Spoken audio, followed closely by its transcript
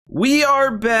We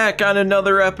are back on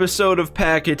another episode of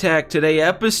Pack Attack today,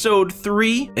 episode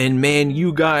 3, and man,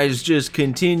 you guys just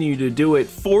continue to do it.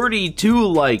 42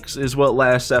 likes is what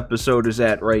last episode is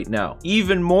at right now,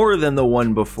 even more than the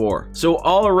one before. So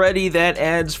already that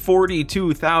adds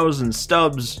 42,000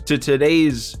 stubs to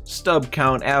today's stub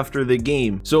count after the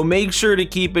game. So make sure to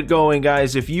keep it going,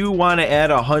 guys. If you want to add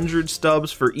 100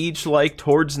 stubs for each like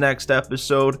towards next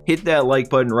episode, hit that like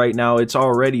button right now. It's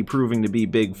already proving to be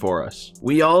big for us.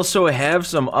 We also have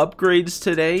some upgrades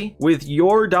today, with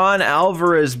Yordan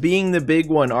Alvarez being the big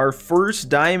one, our first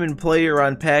diamond player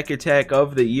on Pack Attack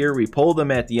of the year. We pulled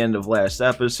him at the end of last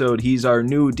episode. He's our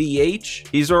new DH.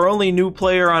 He's our only new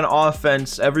player on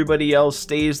offense. Everybody else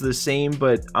stays the same,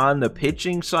 but on the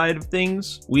pitching side of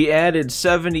things, we added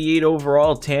 78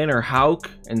 overall Tanner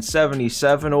Houck and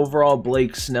 77 overall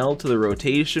Blake Snell to the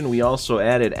rotation. We also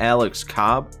added Alex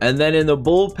Cobb. And then in the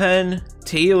bullpen,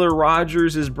 Taylor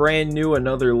Rogers is brand new,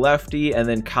 another lefty, and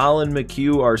then Colin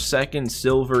McHugh, our second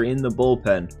silver in the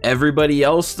bullpen. Everybody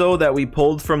else, though, that we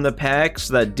pulled from the packs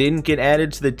that didn't get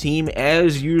added to the team,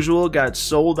 as usual, got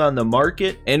sold on the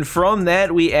market. And from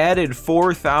that, we added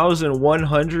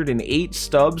 4,108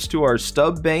 stubs to our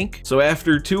stub bank. So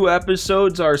after 2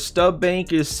 episodes, our stub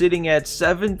bank is sitting at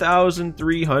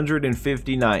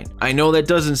 7,359. I know that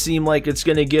doesn't seem like it's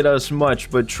going to get us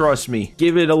much, but trust me,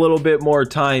 give it a little bit more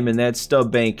time and that stub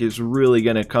bank is really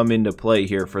going to come into play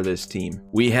here for this team.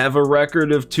 We have a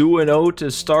record of 2-0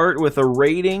 to start with a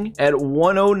rating at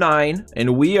 109,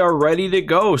 and we are ready to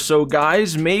go. So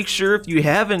guys, make sure if you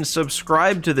haven't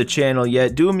subscribed to the channel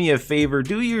yet, do me a favor,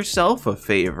 do yourself a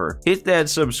favor. Hit that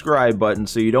subscribe button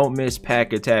so you don't miss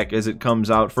Pack Attack as it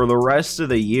comes out for the rest of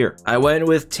the year. I went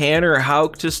with Tanner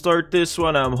Houck to start this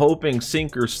one. I'm hoping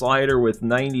sinker slider with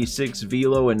 96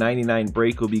 velo and 99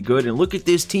 break will be good. And look at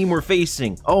this team we're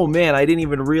facing. Oh man, I didn't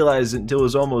even realize it until it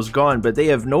was almost gone, but they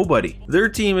have nobody. Their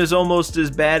team is almost as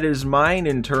bad as mine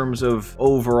in terms of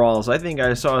overalls. I think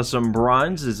I saw some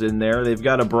bronzes in there. They've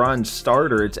got a bronze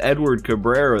starter. It's Edward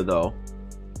Cabrera though.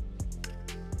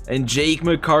 And Jake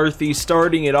McCarthy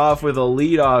starting it off with a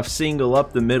leadoff single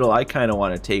up the middle. I kind of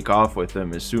want to take off with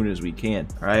him as soon as we can.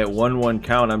 All right, 1-1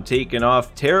 count. I'm taking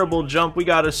off. Terrible jump. We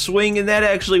got a swing, and that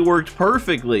actually worked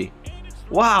perfectly.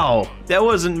 Wow, that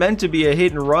wasn't meant to be a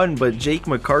hit and run, but Jake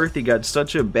McCarthy got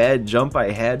such a bad jump I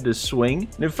had to swing.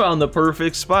 And it found the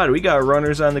perfect spot. We got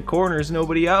runners on the corners,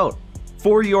 nobody out.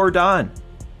 For Yordan.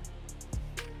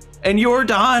 And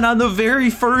Yordan, on the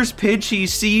very first pitch he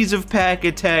sees of Pack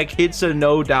Attack, hits a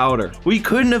no-doubter. We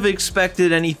couldn't have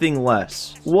expected anything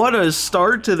less. What a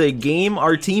start to the game.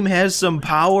 Our team has some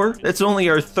power. That's only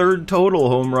our 3rd total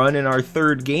home run in our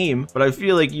 3rd game, but I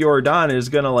feel like Yordan is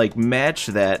gonna like match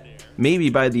that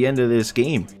maybe by the end of this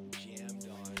game.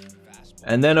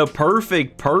 And then a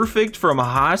perfect from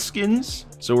Hoskins.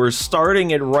 So we're starting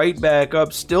it right back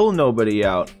up, still nobody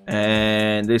out.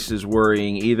 And this is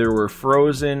worrying. Either we're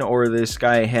frozen or this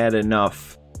guy had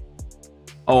enough.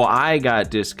 Oh, I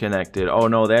got disconnected. Oh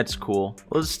no, that's cool.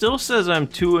 Well, it still says I'm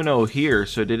 2-0 here,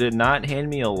 so did it not hand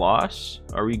me a loss?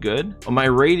 Are we good? Oh, my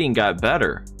rating got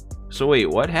better. So wait,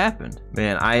 what happened?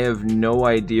 Man, I have no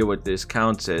idea what this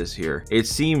count says here. It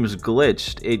seems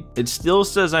glitched. It still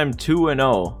says I'm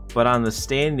 2-0, but on the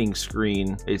standing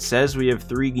screen, it says we have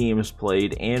 3 games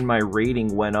played and my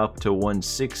rating went up to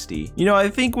 160. You know, I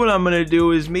think what I'm gonna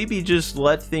do is maybe just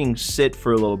let things sit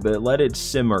for a little bit, let it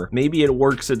simmer. Maybe it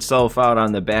works itself out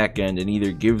on the back end and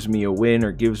either gives me a win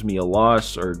or gives me a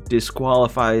loss or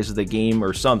disqualifies the game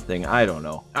or something. I don't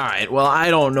know. All right, well, I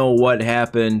don't know what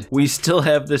happened. We still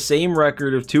have the same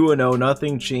record of 2-0.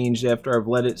 Nothing changed after I've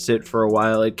let it sit for a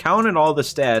while. It counted all the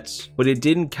stats, but it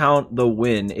didn't count the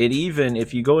win. It even,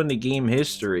 if you go into game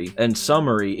history and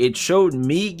summary, it showed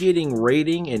me getting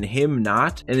rating and him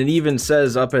not. And it even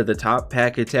says up at the top,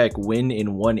 Pack Attack win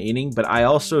in 1 inning, but I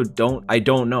also don't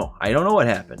know. I don't know what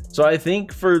happened. So I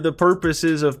think for the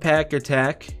purposes of Pack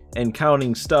Attack and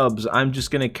counting stubs, I'm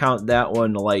just going to count that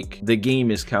one like the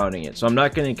game is counting it. So I'm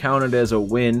not going to count it as a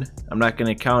win. I'm not going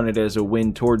to count it as a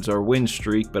win towards our win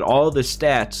streak, but all the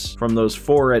stats from those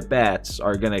 4 at-bats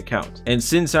are going to count. And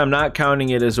since I'm not counting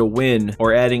it as a win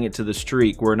or adding it to the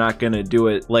streak, we're not going to do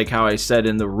it like how I said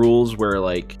in the rules where,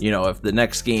 like, you know, if the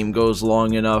next game goes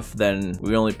long enough, then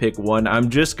we only pick 1. I'm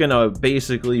just going to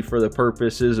basically, for the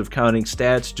purposes of counting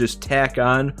stats, just tack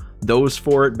on those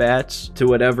 4 at-bats to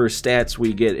whatever stats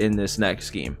we get in this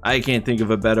next game. I can't think of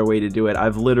a better way to do it.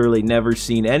 I've literally never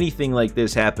seen anything like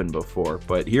this happen before,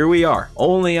 but here we are,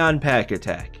 only on Pack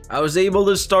Attack. I was able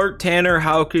to start Tanner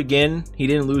Houck again. He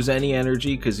didn't lose any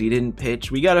energy because he didn't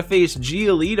pitch. We got to face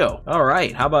Giolito. All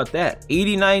right, how about that?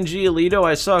 89 Giolito.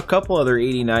 I saw a couple other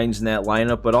 89s in that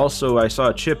lineup, but also I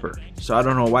saw Chipper. So I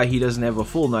don't know why he doesn't have a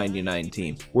full 99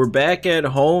 team. We're back at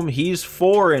home. He's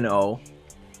 4-0.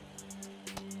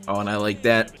 Oh, and I like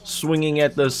that. Swinging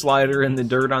at the slider in the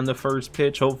dirt on the first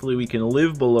pitch. Hopefully we can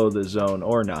live below the zone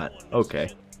or not. Okay.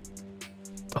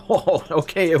 Oh,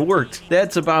 okay, it worked.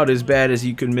 That's about as bad as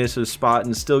you can miss a spot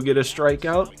and still get a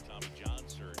strikeout.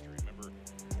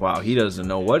 Wow, he doesn't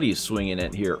know what he's swinging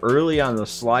at here. Early on the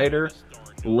slider,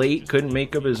 late, couldn't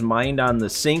make up his mind on the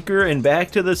sinker, and back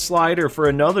to the slider for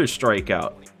another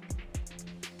strikeout.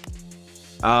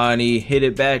 And he hit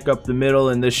it back up the middle,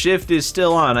 and the shift is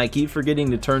still on. I keep forgetting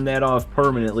to turn that off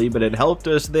permanently, but it helped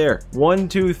us there. 1,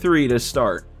 2, 3 to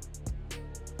start.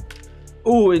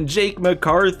 Ooh, and Jake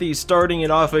McCarthy starting it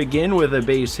off again with a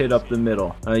base hit up the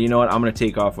middle. You know what? I'm going to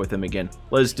take off with him again.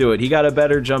 Let's do it. He got a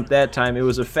better jump that time. It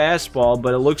was a fastball,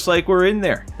 but it looks like we're in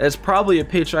there. That's probably a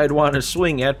pitch I'd want to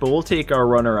swing at, but we'll take our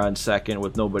runner on second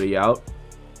with nobody out.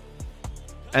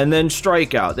 And then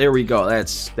strikeout. There we go.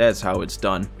 That's how it's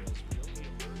done.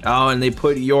 Oh, and they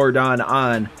put Yordan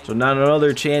on. So not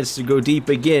another chance to go deep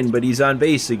again, but he's on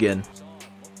base again.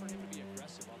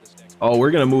 Oh, we're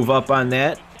going to move up on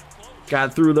that.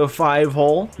 Got through the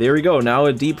 5-hole. There we go. Now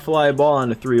a deep fly ball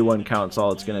on a 3-1 count's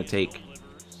all it's going to take.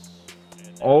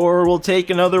 Or we'll take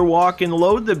another walk and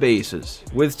load the bases.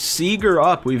 With Seager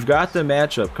up, we've got the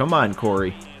matchup. Come on,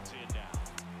 Corey.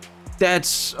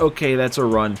 That's okay. That's a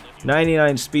run.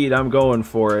 99 speed. I'm going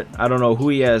for it. I don't know who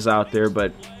he has out there,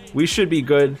 but we should be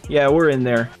good. Yeah, we're in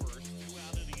there.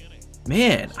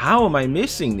 Man, how am I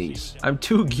missing these? I'm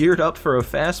too geared up for a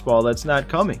fastball that's not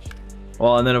coming.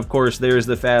 Well, and then of course there's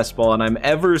the fastball, and I'm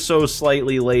ever so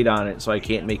slightly late on it, so I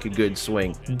can't make a good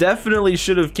swing. Definitely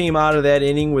should have came out of that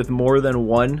inning with more than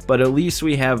 1, but at least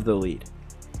we have the lead.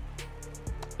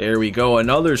 There we go,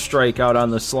 another strikeout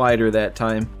on the slider that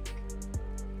time.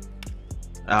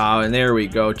 Oh, and there we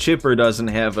go. Chipper doesn't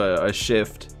have a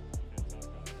shift.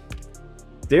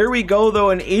 There we go, though,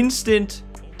 an instant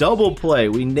double play.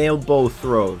 We nailed both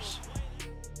throws.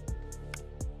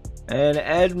 And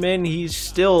Edmund, he's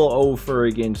still 0 for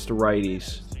against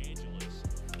righties.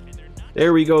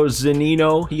 There we go,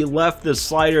 Zunino. He left the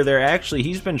slider there. Actually,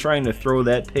 he's been trying to throw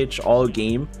that pitch all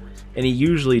game, and he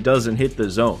usually doesn't hit the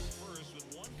zone.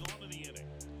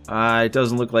 It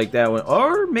doesn't look like that one.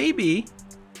 Or maybe.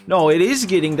 No, it is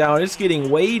getting down. It's getting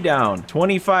way down.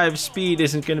 25 speed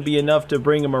isn't going to be enough to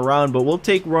bring him around, but we'll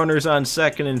take runners on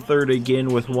second and third again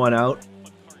with 1 out.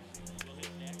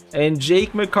 And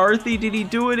Jake McCarthy, did he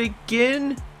do it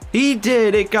again? He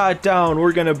did. It got down.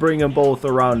 We're going to bring them both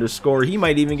around to score. He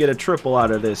might even get a triple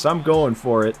out of this. I'm going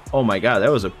for it. Oh my God,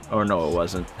 that was a... Oh no, it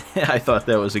wasn't. I thought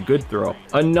that was a good throw.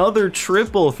 Another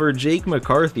triple for Jake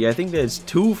McCarthy. I think that's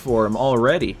 2 for him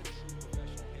already.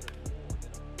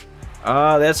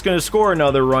 That's going to score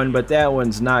another run, but that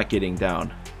one's not getting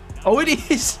down. Oh, it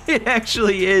is. It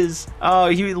actually is. Oh,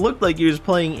 he looked like he was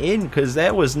playing in because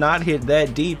that was not hit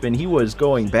that deep and he was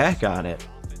going back on it.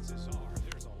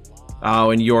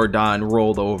 Oh, and Yordan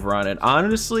rolled over on it.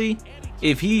 Honestly,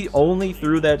 if he only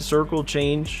threw that circle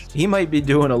change, he might be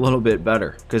doing a little bit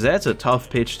better because that's a tough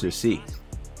pitch to see.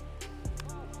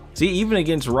 See, even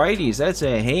against righties, that's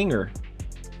a hanger.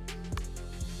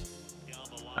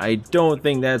 I don't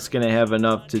think that's going to have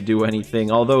enough to do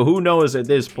anything. Although, who knows at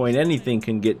this point, anything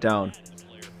can get down.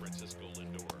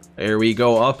 There we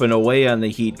go, up and away on the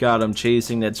heat. Got him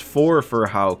chasing. That's 4 for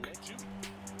Houck.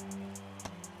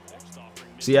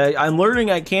 See, I'm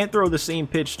learning I can't throw the same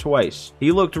pitch twice.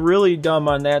 He looked really dumb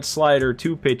on that slider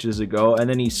 2 pitches ago, and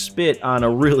then he spit on a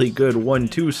really good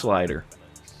 1-2 slider.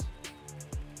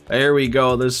 There we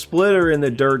go. The splitter in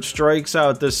the dirt strikes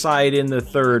out the side in the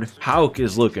third. Houck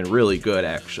is looking really good,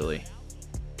 actually.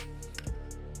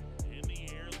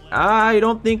 I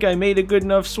don't think I made a good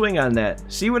enough swing on that.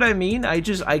 See what I mean? I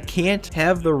can't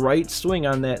have the right swing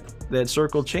on that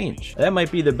circle change. That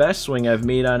might be the best swing I've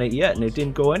made on it yet, and it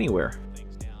didn't go anywhere.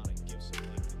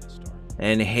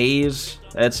 And Hayes,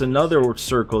 that's another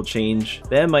circle change.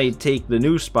 That might take the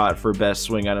new spot for best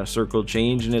swing on a circle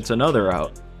change, and it's another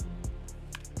out.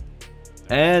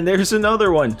 And there's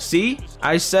another one. See?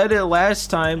 I said it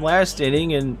last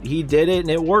inning, and he did it, and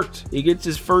it worked. He gets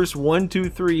his first 1, 2,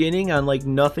 3 inning on like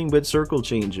nothing but circle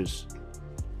changes.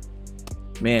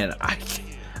 Man,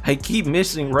 I keep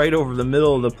missing right over the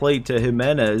middle of the plate to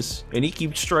Jimenez, and he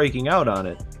keeps striking out on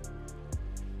it.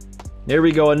 There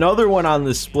we go. Another one on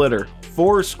the splitter.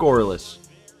 4 scoreless.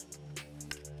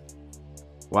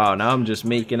 Wow, now I'm just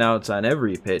making outs on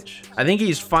every pitch. I think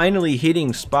he's finally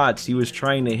hitting spots he was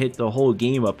trying to hit the whole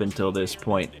game up until this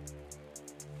point.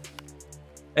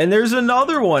 And there's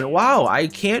another one. Wow, I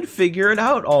can't figure it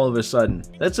out all of a sudden.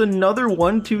 That's another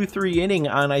 1-2-3 inning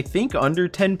on, I think, under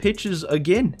 10 pitches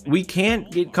again. We can't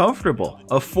get comfortable.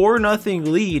 A 4-0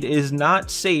 lead is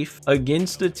not safe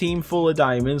against a team full of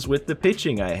diamonds with the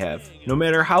pitching I have, no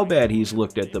matter how bad he's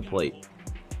looked at the plate.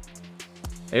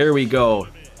 There we go.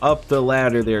 Up the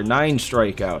ladder there, 9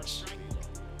 strikeouts.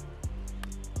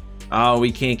 Oh,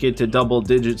 we can't get to double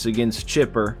digits against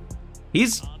Chipper.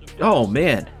 Oh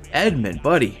man, Edmund,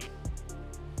 buddy.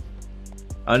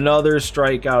 Another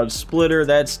strikeout splitter.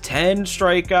 That's 10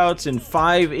 strikeouts in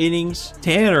 5 innings.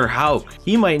 Tanner Houck,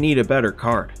 he might need a better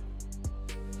card.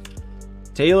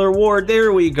 Taylor Ward,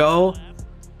 there we go.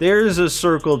 There's a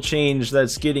circle change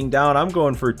that's getting down. I'm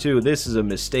going for 2. This is a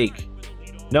mistake.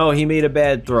 No, he made a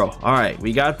bad throw. All right,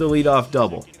 we got the leadoff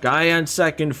double. Guy on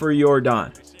second for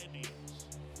Yordan.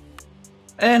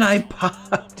 And I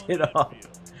popped it up.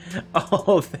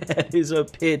 Oh, that is a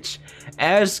pitch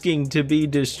asking to be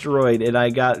destroyed, and I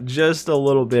got just a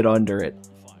little bit under it.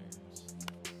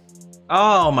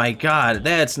 Oh my god,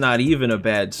 that's not even a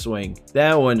bad swing.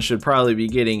 That one should probably be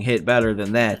getting hit better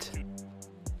than that.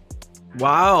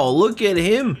 Wow, look at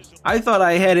him. I thought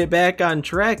I had it back on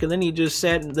track, and then he just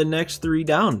sat the next 3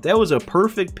 down. That was a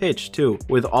perfect pitch, too.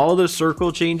 With all the circle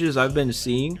changes I've been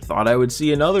seeing, thought I would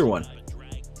see another one.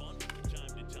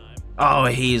 Oh,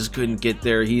 Hayes couldn't get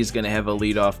there. He's going to have a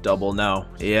leadoff double now.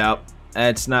 Yep,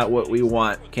 that's not what we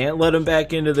want. Can't let him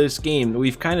back into this game.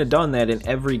 We've kind of done that in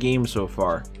every game so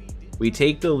far. We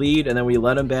take the lead, and then we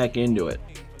let him back into it.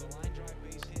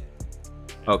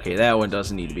 Okay, that one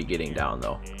doesn't need to be getting down,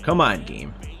 though. Come on,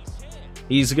 game.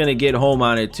 He's going to get home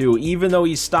on it, too, even though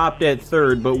he stopped at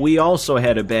third, but we also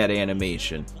had a bad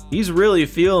animation. He's really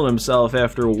feeling himself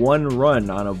after 1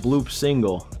 run on a bloop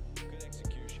single.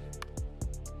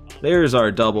 There's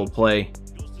our double play.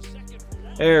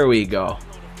 There we go.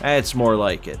 That's more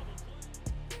like it.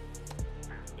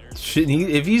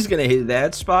 If he's going to hit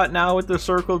that spot now with the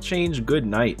circle change, good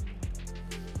night.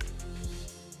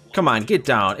 Come on, get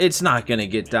down. It's not going to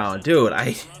get down. Dude,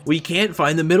 we can't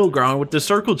find the middle ground with the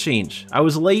circle change. I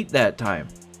was late that time.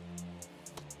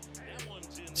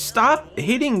 Stop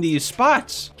hitting these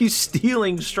spots. He's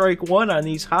stealing strike 1 on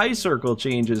these high circle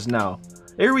changes now.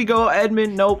 There we go,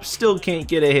 Edmund. Nope, still can't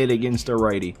get a hit against a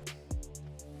righty.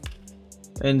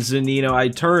 And Zanino, I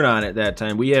turn on it that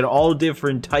time. We had all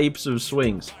different types of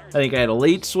swings. I think I had a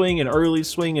late swing, an early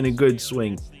swing, and a good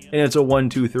swing. And it's a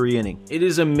 1-2-3 inning. It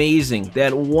is amazing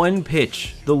that one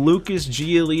pitch, the Lucas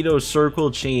Giolito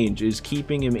circle change, is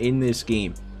keeping him in this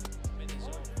game.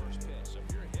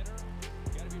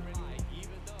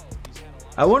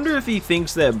 I wonder if he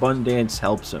thinks that bunt dance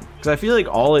helps him, because I feel like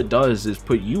all it does is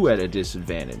put you at a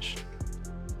disadvantage.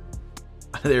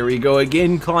 There we go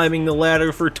again, climbing the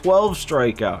ladder for 12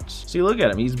 strikeouts. See, look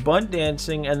at him. He's bunt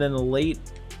dancing and then late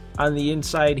on the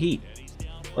inside heat.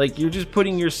 Like, you're just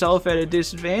putting yourself at a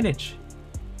disadvantage.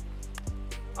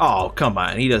 Oh, come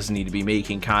on. He doesn't need to be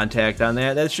making contact on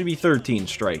that. That should be 13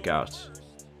 strikeouts.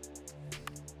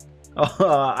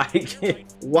 Oh, I can't.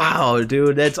 Wow,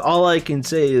 dude. That's all I can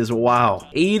say is wow.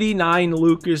 89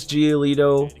 Lucas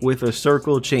Giolito with a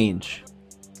circle change.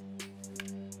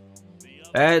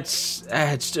 That's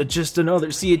just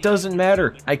another. See, it doesn't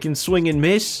matter. I can swing and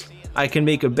miss. I can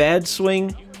make a bad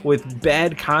swing with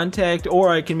bad contact, or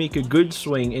I can make a good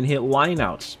swing and hit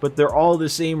lineouts, but they're all the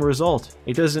same result.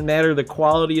 It doesn't matter the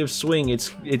quality of swing.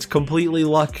 It's completely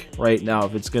luck right now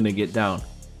if it's going to get down.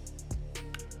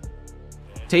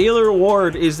 Taylor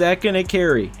Ward, is that going to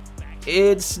carry?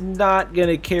 It's not going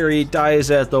to carry. Dies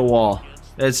at the wall.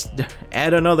 Let's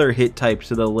add another hit type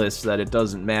to the list that it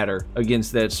doesn't matter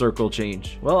against that circle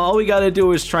change. Well, all we got to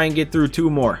do is try and get through 2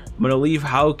 more. I'm going to leave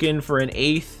Houck in for an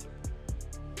 8th.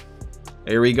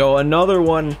 There we go, another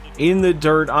one in the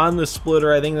dirt on the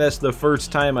splitter. I think that's the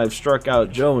first time I've struck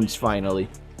out Jones finally.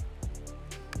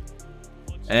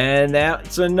 And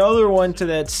that's another one to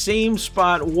that same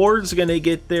spot. Ward's gonna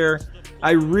get there.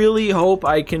 I really hope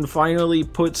I can finally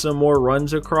put some more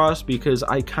runs across, because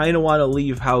I kind of want to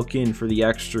leave Houck in for the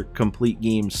extra complete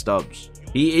game stubs.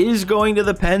 He is going to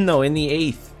the pen though in the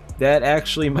 8th. That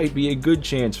actually might be a good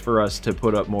chance for us to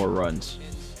put up more runs.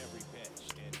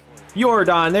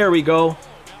 Yordan, there we go.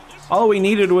 All we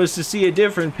needed was to see a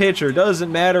different pitcher.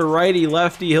 Doesn't matter, righty,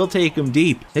 lefty, he'll take him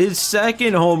deep. His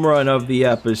 2nd home run of the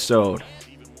episode.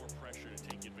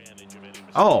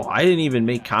 Oh, I didn't even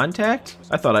make contact?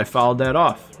 I thought I fouled that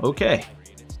off. Okay.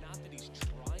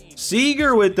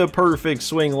 Seager with the perfect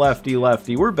swing,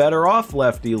 lefty-lefty. We're better off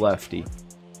lefty-lefty.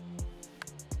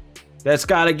 That's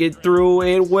got to get through.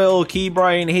 It will.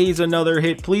 Brian Hayes, another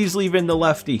hit. Please leave in the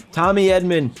lefty. Tommy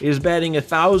Edman is batting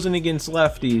 1,000 against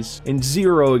lefties and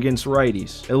 0 against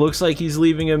righties. It looks like he's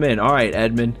leaving him in. All right,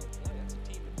 Edman.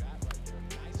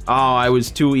 Oh, I was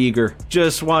too eager.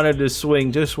 Just wanted to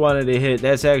swing. Just wanted to hit.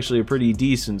 That's actually a pretty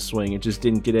decent swing. It just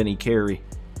didn't get any carry.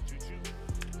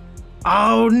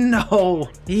 Oh no,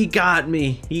 he got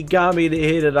me. He got me to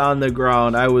hit it on the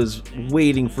ground. I was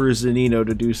waiting for Zunino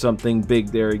to do something big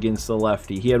there against the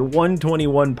lefty. He had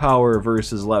 121 power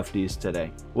versus lefties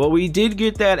today. Well, we did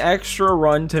get that extra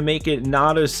run to make it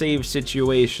not a save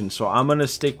situation, so I'm going to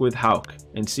stick with Houck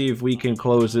and see if we can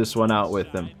close this one out with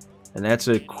him. And that's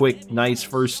a quick, nice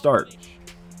first start.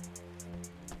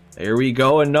 There we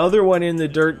go, another one in the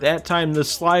dirt. That time the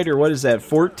slider, what is that,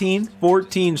 14?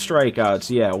 14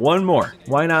 strikeouts, yeah, one more.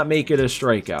 Why not make it a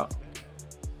strikeout?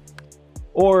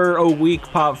 Or a weak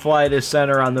pop fly to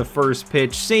center on the first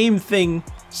pitch. Same thing,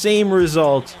 same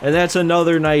result, and that's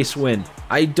another nice win.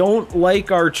 I don't like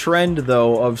our trend,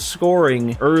 though, of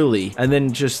scoring early and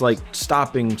then just, like,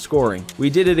 stopping scoring. We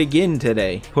did it again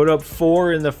today. Put up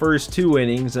 4 in the first 2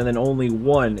 innings and then only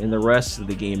 1 in the rest of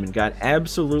the game and got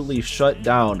absolutely shut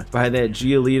down by that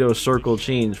Giolito circle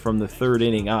change from the 3rd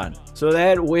inning on. So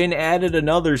that win added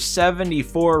another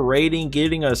 74 rating,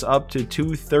 getting us up to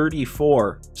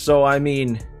 234. So, I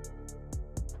mean...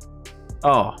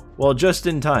 Oh, well, just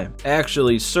in time.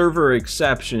 Actually, server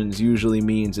exceptions usually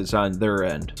means it's on their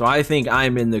end. So I think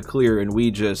I'm in the clear and we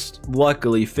just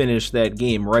luckily finished that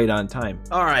game right on time.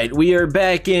 All right, we are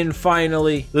back in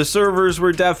finally. The servers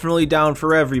were definitely down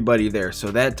for everybody there. So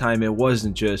that time it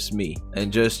wasn't just me.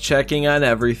 And just checking on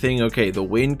everything. Okay, the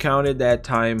win counted that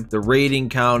time. The rating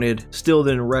counted. Still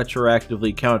didn't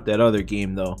retroactively count that other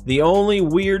game though. The only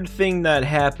weird thing that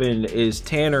happened is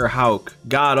Tanner Houck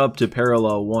got up to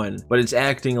parallel 1, but it's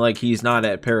acting like he's not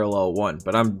at parallel 1,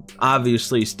 but I'm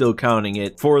obviously still counting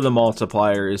it for the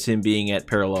multiplier as him being at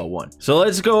parallel 1. So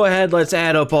let's go ahead, let's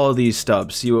add up all these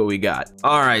stubs, see what we got.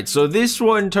 All right, so this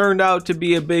one turned out to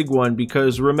be a big one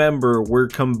because remember, we're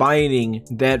combining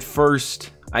that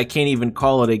first, I can't even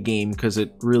call it a game because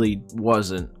it really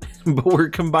wasn't. But we're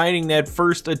combining that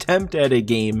first attempt at a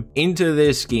game into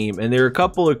this game, and there are a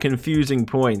couple of confusing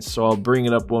points, so I'll bring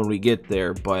it up when we get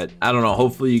there, but I don't know,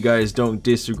 hopefully you guys don't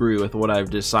disagree with what I've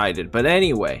decided. But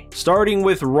anyway, starting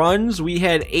with runs, we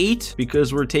had 8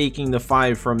 because we're taking the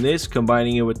 5 from this,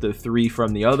 combining it with the 3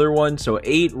 from the other one, so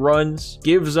 8 runs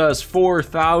gives us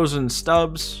 4,000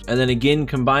 stubs, and then again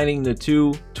combining the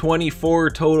 2, 24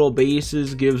 total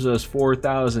bases gives us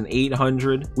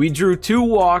 4,800. We drew 2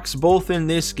 walks both in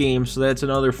this game, so that's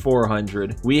another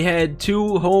 400. We had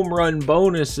 2 home run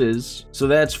bonuses, so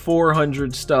that's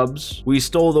 400 stubs. We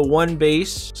stole the 1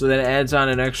 base, so that adds on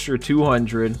an extra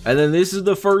 200. And then this is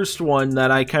the first one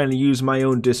that I kind of use my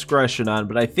own discretion on,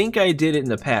 but I think I did it in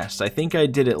the past. I think I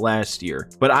did it last year.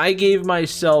 But I gave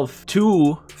myself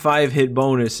 2 5-hit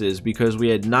bonuses because we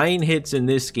had 9 hits in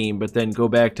this game, but then go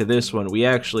back to this one, we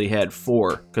actually had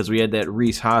 4 because we had that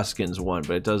Rhys Hoskins one,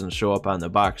 but it doesn't show up on the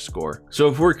box score. So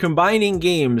if we're combining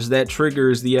games, that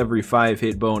triggers the every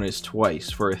 5-hit bonus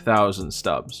twice for 1,000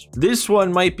 stubs. This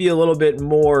one might be a little bit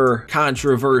more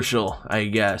controversial, I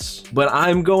guess, but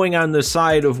I'm going on the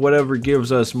side of whatever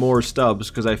gives us more stubs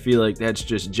because I feel like that's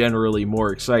just generally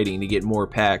more exciting to get more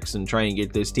packs and try and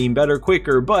get this team better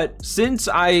quicker. But since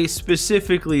I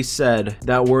specifically said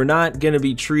that we're not going to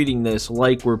be treating this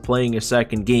like we're playing a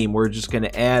second game, we're just going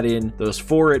to add in those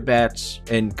 4 at-bats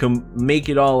and make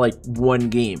it all like one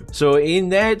game. So in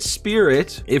that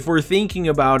spirit, if we're thinking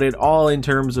about it all in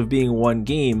terms of being one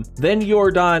game, then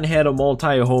Yordan had a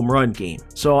multi-home run game.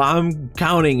 So I'm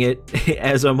counting it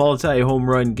as a multi-home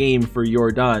run game for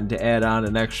Yordan to add on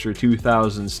an extra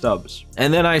 2,000 stubs.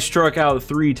 And then I struck out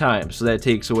 3 times, so that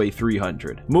takes away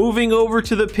 300. Moving over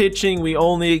to the pitching, we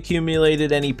only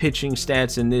accumulated any pitching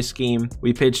stats in this game.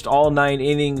 We pitched all 9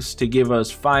 innings to give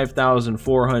us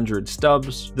 5,400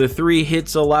 stubs. The 3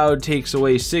 hits allowed takes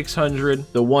away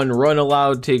 600. The 1 run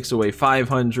allowed takes away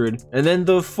 500. And then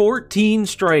the 14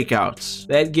 strikeouts,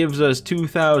 that gives us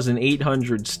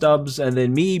 2,800 stubs. And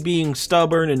then me being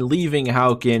stubborn and leaving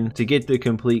Houck in to get the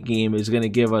complete game is going to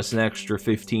give us an extra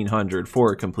 1,500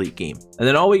 for a complete game. And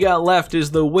then all we got left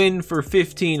is the win for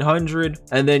 1,500.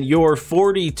 And then your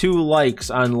 42 likes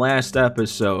on last episode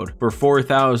episode for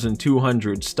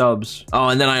 4,200 stubs. Oh,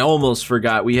 and then I almost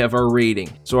forgot, we have our rating.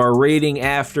 So our rating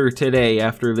after today,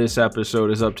 after this episode,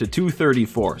 is up to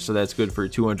 234. So that's good for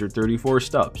 234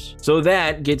 stubs. So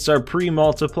that gets our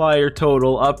pre-multiplier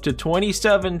total up to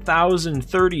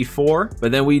 27,034.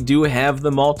 But then we do have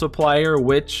the multiplier,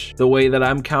 which the way that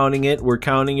I'm counting it, we're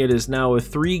counting it as now a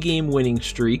 3-game winning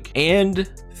streak and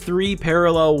 3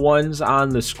 parallel ones on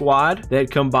the squad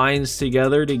that combines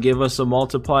together to give us a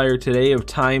multiplier today of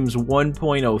times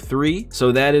 1.03.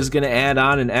 So that is going to add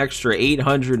on an extra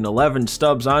 811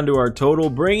 stubs onto our total,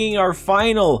 bringing our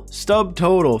final stub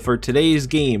total for today's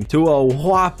game to a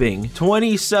whopping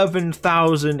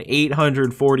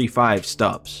 27,845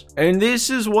 stubs. And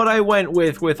this is what I went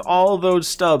with all those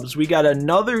stubs. We got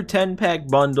another 10-pack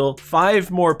bundle, 5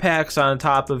 more packs on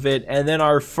top of it, and then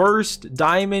our first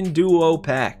Diamond Duo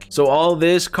pack. So all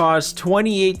this costs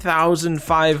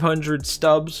 28,500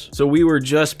 stubs. So we were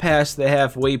just past the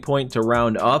halfway point to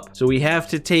round up. So we have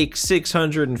to take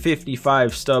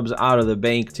 655 stubs out of the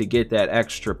bank to get that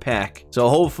extra pack. So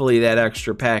hopefully that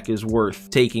extra pack is worth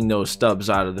taking those stubs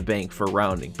out of the bank for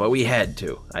rounding. But we had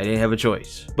to. I didn't have a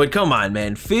choice. But come on,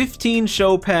 man. 15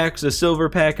 show packs, a silver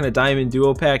pack, and a diamond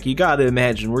duo pack. You gotta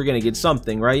imagine we're gonna get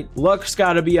something, right? Luck's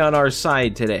gotta be on our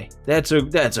side today. That's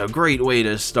a great way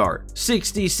to start.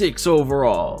 66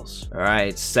 overalls. All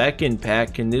right, second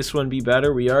pack. Can this one be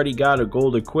better? We already got a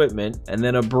gold equipment and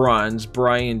then a bronze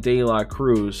Brian De La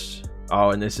Cruz.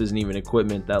 Oh, and this isn't even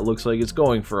equipment. That looks like it's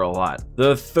going for a lot.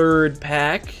 The third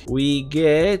pack, we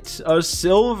get a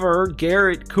silver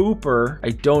Garrett Cooper.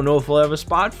 I don't know if we'll have a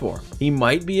spot for him. He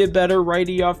might be a better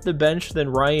righty off the bench than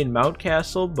Ryan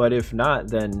Mountcastle, but if not,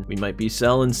 then we might be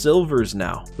selling silvers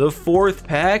now. The fourth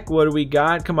pack, what do we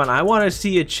got? Come on, I want to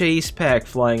see a chase pack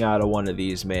flying out of one of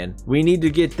these, man. We need to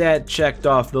get that checked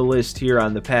off the list here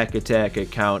on the Pack Attack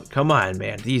account. Come on,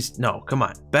 man. No, come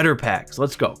on. Better packs.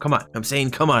 Let's go. Come on. I'm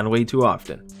saying come on way too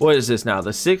often. What is this now?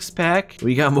 The sixth pack?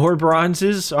 We got more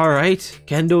bronzes. All right.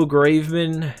 Kendall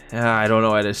Graveman. I don't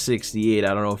know, at a 68. I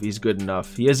don't know if he's good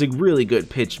enough. He has a really good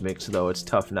pitch mix, though. It's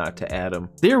tough not to add him.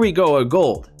 There we go. A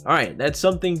gold. All right, that's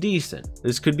something decent.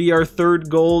 This could be our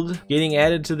third gold getting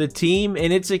added to the team,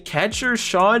 and it's a catcher,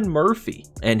 Sean Murphy.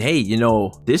 And hey, you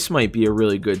know, this might be a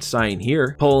really good sign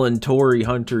here. Pulling Torrey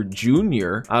Hunter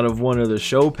Jr. out of one of the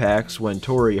show packs when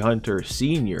Torrey Hunter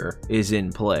Sr. is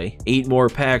in play. 8 more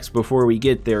packs before we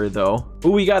get there, though.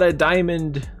 Ooh, we got a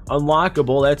diamond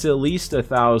unlockable. That's at least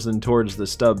 1,000 towards the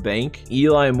stub bank.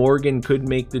 Eli Morgan could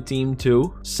make the team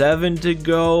too. 7 to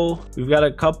go. We've got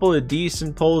a couple of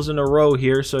decent pulls in a row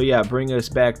here. So yeah, bring us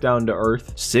back down to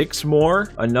earth. 6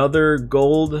 more. Another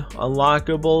gold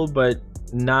unlockable, but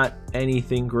not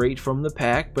anything great from the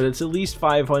pack, but it's at least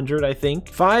 500, I think.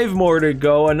 5 more to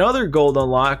go. Another gold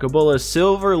unlockable, a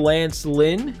silver Lance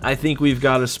Lynn. I think we've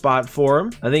got a spot for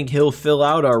him. I think he'll fill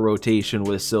out our rotation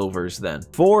with silvers then.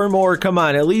 4 more. Come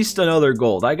on, at least another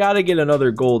gold. I gotta get another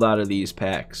gold out of these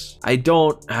packs. I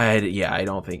don't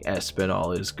think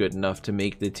Espinal is good enough to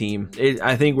make the team.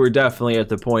 I think we're definitely at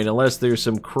the point, unless there's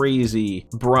some crazy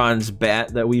bronze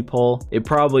bat that we pull, it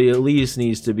probably at least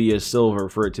needs to be a silver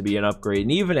for it to be an upgrade.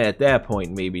 And even at that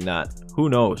point, maybe not. Who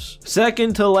knows?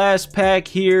 Second to last pack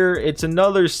here. It's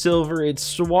another silver. It's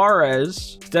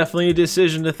Suarez. It's definitely a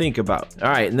decision to think about. All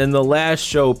right, and then the last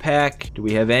show pack. Do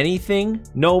we have anything?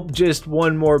 Nope, just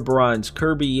 1 more bronze.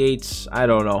 Kirby Yates. I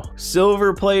don't know.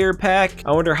 Silver player pack.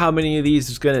 I wonder how many of these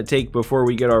it's going to take before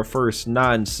we get our first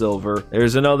non-silver.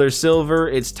 There's another silver.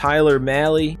 It's Tyler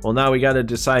Mahle. Well, now we got to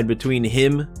decide between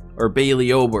him or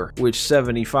Bailey Ober, which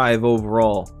 75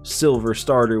 overall silver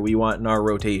starter we want in our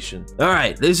rotation. All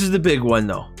right, this is the big one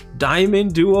though.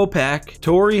 Diamond Duo Pack,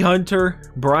 Torrey Hunter,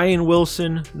 Brian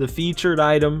Wilson, the featured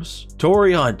items.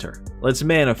 Torrey Hunter. Let's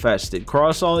manifest it.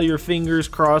 Cross all your fingers,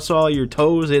 cross all your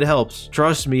toes. It helps.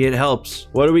 Trust me, it helps.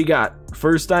 What do we got?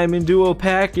 First Diamond Duo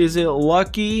Pack. Is it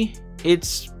lucky?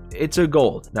 It's a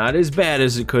gold. Not as bad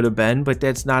as it could have been, but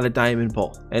that's not a diamond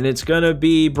pull. And it's gonna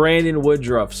be Brandon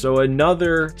Woodruff. So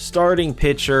another starting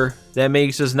pitcher that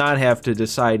makes us not have to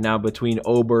decide now between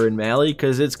Ober and Mahle,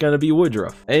 because it's going to be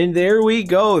Woodruff. And there we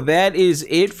go. That is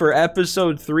it for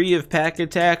episode 3 of Pack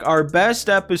Attack, our best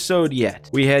episode yet.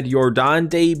 We had Yordan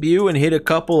debut and hit a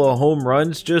couple of home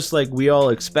runs just like we all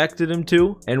expected him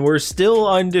to, and we're still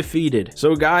undefeated.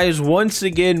 So guys, once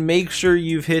again, make sure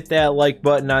you've hit that like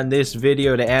button on this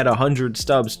video to add 100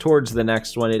 stubs towards the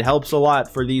next one. It helps a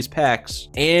lot for these packs.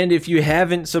 And if you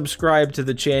haven't subscribed to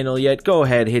the channel yet, go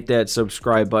ahead, hit that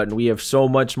subscribe button. We have so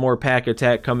much more Pack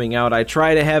Attack coming out. I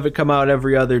try to have it come out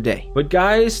every other day. But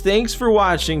guys, thanks for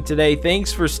watching today.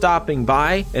 Thanks for stopping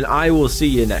by, and I will see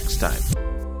you next time.